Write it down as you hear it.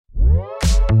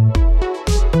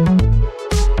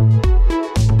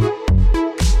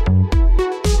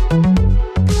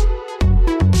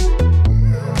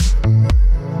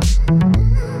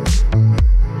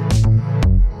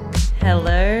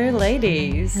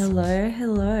Hello,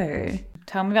 hello.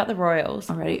 Tell me about the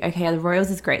Royals. Already? Okay, yeah, the Royals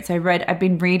is great. So I've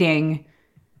been reading,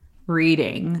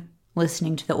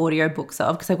 listening to the audiobooks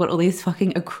of, because I've got all these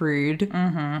fucking accrued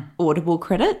Audible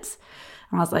credits.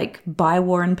 And I was like, buy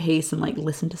War and Peace and like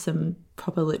listen to some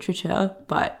proper literature.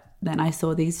 But then I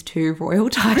saw these two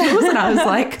royal titles and I was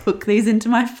like, hook these into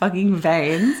my fucking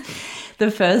veins.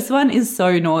 The first one is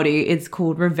so naughty. It's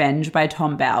called Revenge by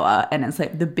Tom Bower, and it's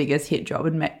like the biggest hit job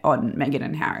on Meghan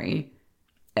and Harry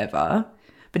ever.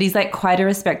 But he's like quite a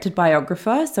respected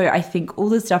biographer, so I think all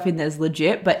the stuff in there is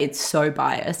legit, but it's so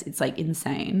biased. It's like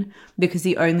insane because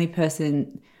the only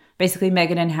person, basically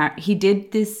Meghan and Harry, he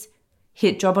did this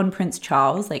hit job on Prince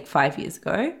Charles like 5 years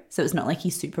ago, so it's not like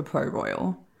he's super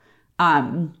pro-royal.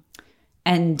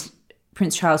 And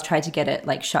Prince Charles tried to get it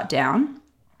like shut down.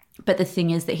 But the thing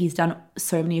is that he's done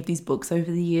so many of these books over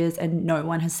the years and no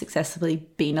one has successfully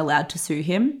been allowed to sue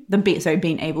him.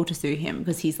 Been able to sue him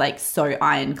because he's like so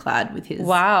ironclad with his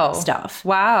stuff.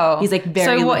 Wow. He's like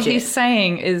very So what legit. he's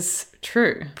saying is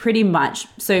true. Pretty much.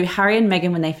 So Harry and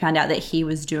Meghan, when they found out that he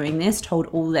was doing this, told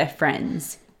all their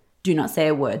friends, do not say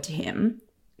a word to him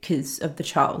because of the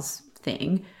Charles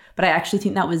thing. But I actually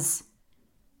think that was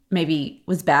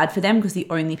bad for them because the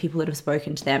only people that have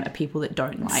spoken to them are people that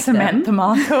don't like Samantha them.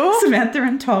 Markle. Samantha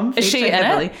and Tom. Is she in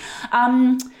it?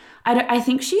 I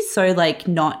think she's so like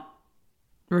not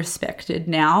respected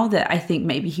now that I think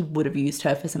maybe he would have used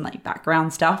her for some like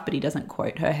background stuff, but he doesn't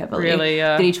quote her heavily. Really,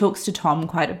 yeah. But he talks to Tom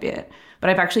quite a bit. But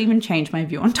I've actually even changed my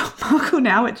view on Tom Markle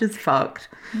now, which is fucked.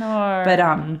 No. But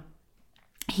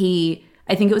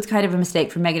I think it was kind of a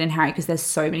mistake for Meghan and Harry because there's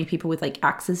so many people with like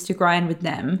axes to grind with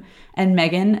them. And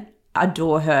Meghan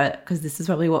adore her because this is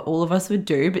probably what all of us would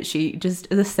do. But she just,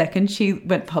 the second she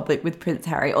went public with Prince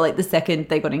Harry, or like the second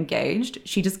they got engaged,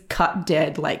 she just cut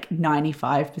dead like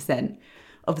 95%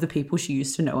 of the people she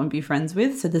used to know and be friends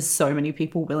with. So there's so many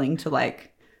people willing to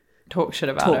like talk shit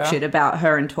about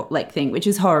her and talk like thing, which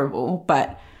is horrible.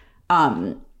 But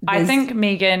I think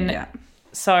Meghan, yeah.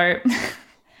 So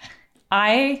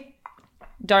I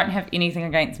don't have anything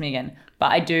against Meghan,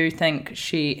 but I do think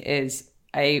she is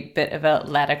a bit of a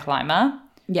ladder climber.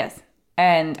 Yes.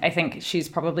 And I think she's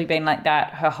probably been like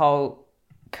that her whole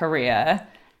career.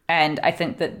 And I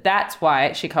think that that's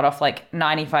why she cut off like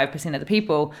 95% of the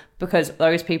people, because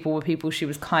those people were people she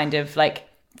was kind of like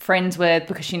friends with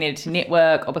because she needed to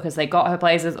network or because they got her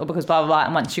places or because blah, blah, blah.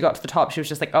 And once she got to the top, she was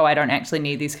just like, oh, I don't actually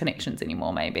need these connections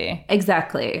anymore, maybe.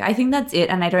 Exactly. I think that's it.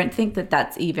 And I don't think that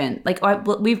that's even, like,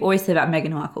 we've always said about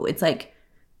Meghan Markle, it's like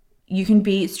you can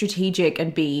be strategic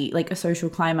and be like a social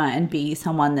climber and be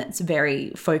someone that's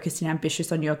very focused and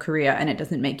ambitious on your career, and it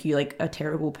doesn't make you like a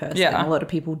terrible person. Yeah. A lot of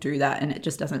people do that and it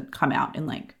just doesn't come out in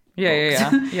like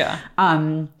Yeah.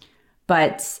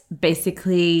 But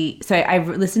basically, so I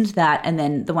listened to that, and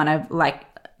then the one I've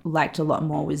liked a lot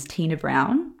more was Tina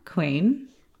Brown, Queen.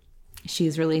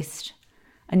 She's released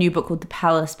a new book called The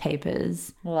Palace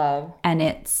Papers. Love. And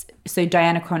it's, so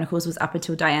Diana Chronicles was up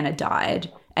until Diana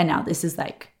died, and now this is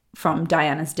like from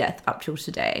Diana's death up till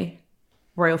today.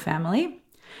 Royal family.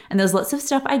 And there's lots of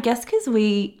stuff, I guess, because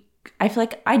I feel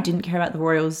like I didn't care about the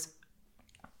royals,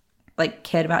 like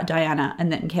cared about Diana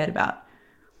and then cared about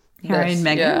Harry and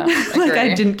Meghan. Yeah, Like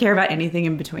I didn't care about anything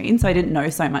in between, so I didn't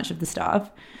know so much of the stuff.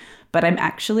 But I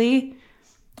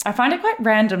find it quite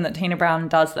random that Tina Brown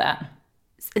does that.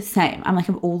 It's the same. I'm like,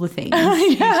 of all the things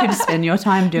you could spend your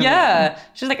time doing. Yeah.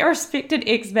 She's like a respected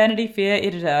ex-Vanity Fair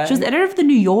editor. She was editor of The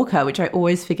New Yorker, which I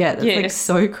always forget. That's like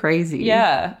so crazy.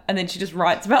 Yeah. And then she just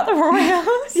writes about the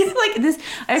royals. Yeah, like this.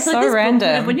 I feel So like this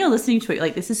random. book, when you're listening to it,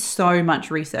 like this is so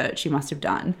much research she must have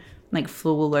done. Like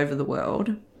flew all over the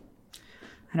world.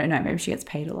 I don't know. Maybe she gets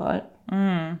paid a lot.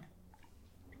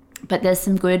 But there's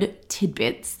some good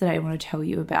tidbits that I want to tell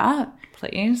you about.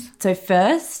 Please. So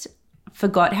first,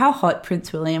 forgot how hot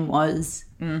Prince William was.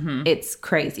 Mm-hmm. It's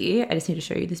crazy. I just need to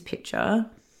show you this picture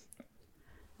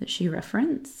that she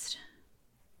referenced.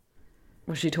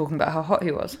 Was she talking about how hot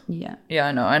he was? Yeah. Yeah,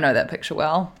 I know that picture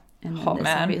well. And hot this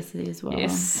man. obviously as well.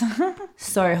 Yes.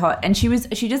 So hot. And she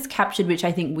just captured, which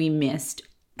I think we missed,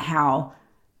 how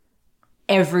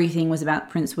everything was about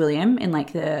Prince William in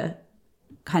like the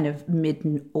kind of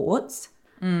mid-aughts.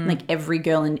 Like every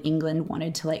girl in England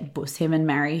wanted to like buss him and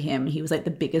marry him. He was like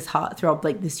the biggest heartthrob,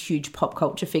 like this huge pop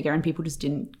culture figure, and people just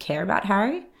didn't care about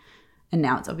Harry. And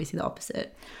now it's obviously the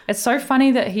opposite. It's so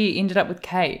funny that he ended up with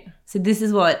Kate. So this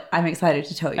is what I'm excited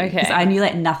to tell you. Okay. Because I knew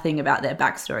like nothing about their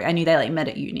backstory. I knew they like met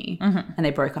at uni and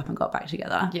they broke up and got back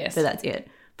together. Yes. So that's it.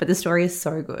 But the story is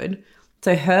so good.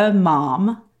 So her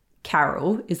mom,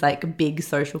 Carol, is like a big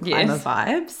social climber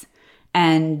vibes.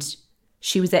 And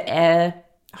she was an air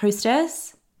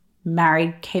hostess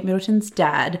married Kate Middleton's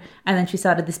dad, and then she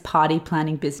started this party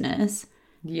planning business.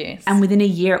 Yes. And within a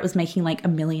year, it was making like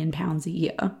 £1 million a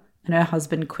year. And her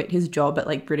husband quit his job at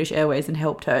like British Airways and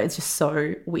helped her. It's just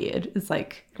so weird. It's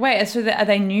like... Wait, so are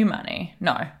they new money?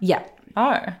 No. Yeah.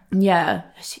 Oh. Yeah.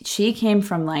 She came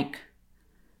from like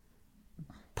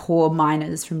poor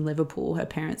miners from Liverpool, her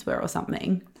parents were, or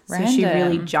something. Random. So she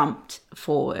really jumped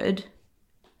forward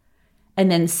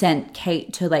and then sent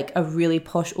Kate to like a really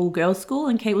posh all-girls school,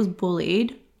 and Kate was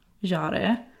bullied.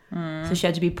 Jare. So she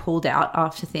had to be pulled out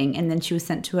after thing, and then she was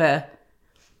sent to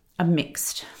a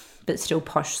mixed but still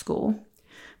posh school.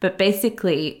 But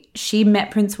basically, she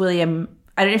met Prince William.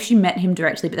 I don't know if she met him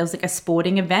directly, but there was like a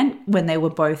sporting event when they were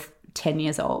both 10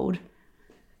 years old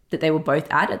that they were both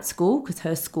at school, because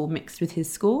her school mixed with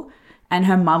his school. And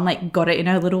her mum like got it in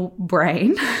her little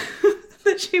brain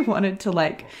that she wanted to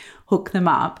like hook them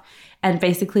up. And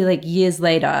basically like years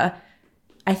later,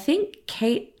 I think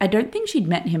Kate, I don't think she'd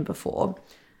met him before,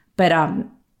 but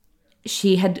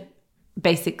she had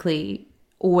basically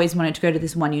always wanted to go to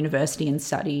this one university and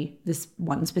study this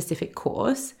one specific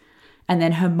course. And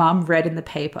then her mum read in the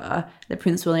paper that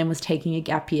Prince William was taking a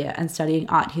gap year and studying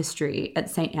art history at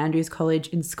St Andrews College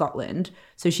in Scotland.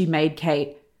 So she made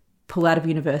Kate pull out of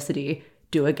university,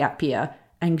 do a gap year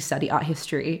and study art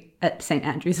history at St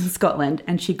Andrews in Scotland.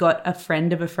 And she got a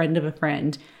friend of a friend of a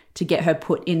friend to get her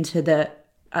put into the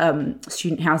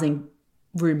student housing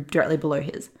room directly below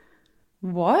his.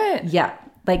 What? Yeah,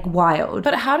 like wild.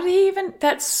 But how did he even...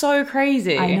 That's so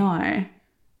crazy. I know.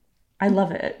 I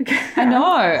love it. I know.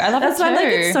 I love That's it too. why, like,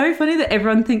 it's so funny that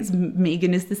everyone thinks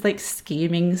Megan is this like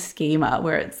scheming schemer,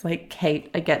 where it's like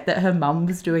Kate, I get that her mum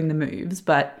was doing the moves,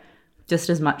 but just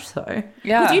as much so.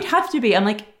 Yeah. Because you'd have to be. I'm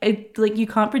like, like you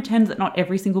can't pretend that not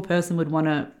every single person would want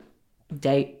to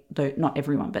date, though not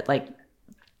everyone, but like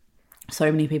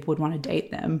so many people would want to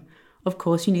date them. Of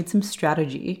course, you need some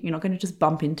strategy. You're not going to just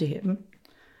bump into him.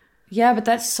 Yeah, but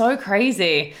that's so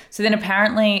crazy. So then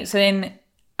apparently,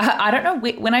 I don't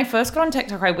know, when I first got on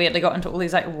TikTok, I weirdly got into all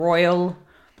these like royal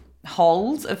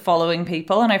holes of following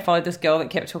people. And I followed this girl that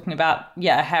kept talking about,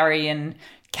 Harry and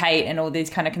Kate and all these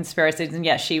kind of conspiracies.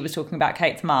 And she was talking about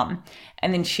Kate's mum.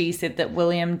 And then she said that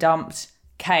William dumped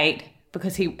Kate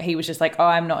because he was just like, oh,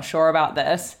 I'm not sure about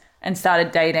this, and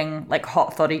started dating like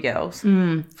hot thotty girls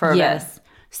for a bit.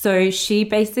 So she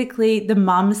basically, the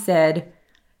mum said,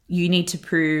 you need to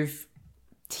prove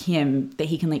to him that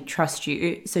he can like trust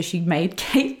you. So she made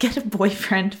Kate get a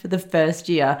boyfriend for the first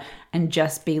year and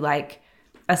just be like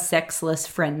a sexless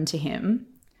friend to him.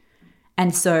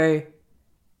 And so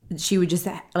she would just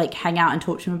like hang out and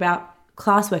talk to him about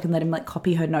classwork and let him like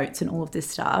copy her notes and all of this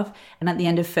stuff. And at the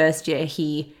end of first year,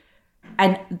 he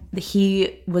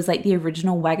was like the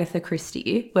original Wagatha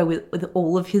Christie, where with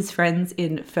all of his friends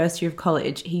in first year of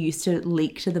college, he used to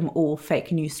leak to them all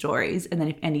fake news stories. And then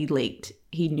if any leaked,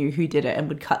 he knew who did it and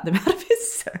would cut them out of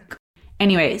his circle.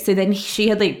 Anyway, so then she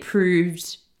had like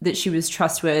proved that she was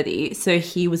trustworthy. So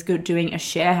he was doing a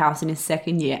share house in his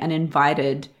second year and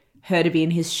invited her to be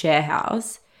in his share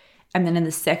house. And then in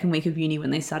the second week of uni,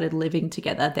 when they started living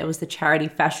together, there was the charity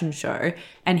fashion show,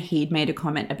 and he'd made a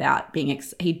comment about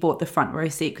he'd bought the front row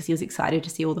seat because he was excited to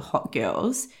see all the hot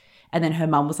girls. And then her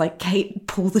mum was like, Kate,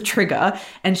 pull the trigger.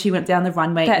 And she went down the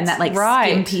runway in that like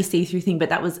skimpy see-through thing.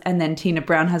 And then Tina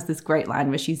Brown has this great line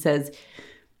where she says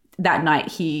that night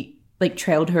he like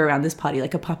trailed her around this party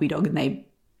like a puppy dog, and they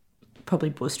probably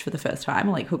bussed for the first time,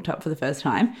 or like hooked up for the first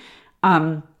time.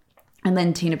 And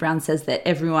then Tina Brown says that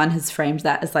everyone has framed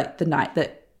that as like the night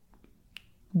that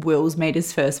Will's made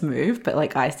his first move, but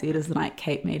like I see it as the night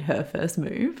Kate made her first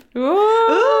move.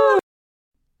 Ooh.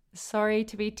 Sorry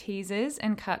to be teasers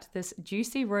and cut this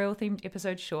juicy royal themed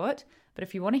episode short, but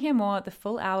if you want to hear more, the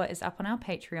full hour is up on our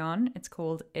Patreon. It's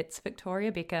called It's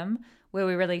Victoria Beckham, where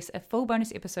we release a full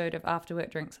bonus episode of After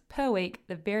Work Drinks per week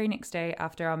the very next day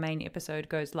after our main episode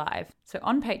goes live. So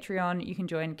on Patreon, you can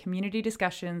join community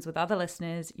discussions with other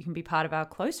listeners. You can be part of our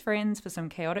close friends for some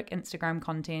chaotic Instagram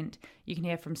content. You can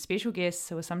hear from special guests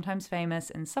who are sometimes famous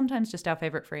and sometimes just our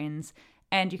favorite friends.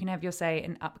 And you can have your say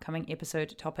in upcoming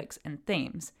episode topics and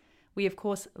themes. We, of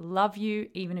course, love you,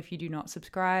 even if you do not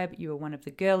subscribe. You are one of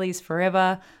the girlies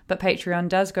forever. But Patreon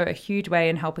does go a huge way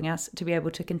in helping us to be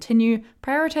able to continue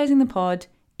prioritizing the pod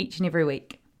each and every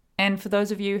week. And for those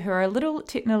of you who are a little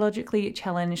technologically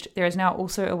challenged, there is now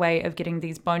also a way of getting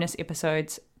these bonus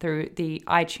episodes through the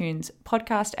iTunes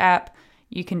podcast app.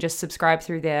 You can just subscribe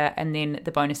through there, and then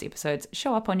the bonus episodes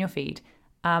show up on your feed.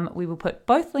 We will put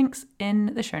both links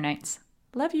in the show notes.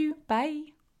 Love you. Bye.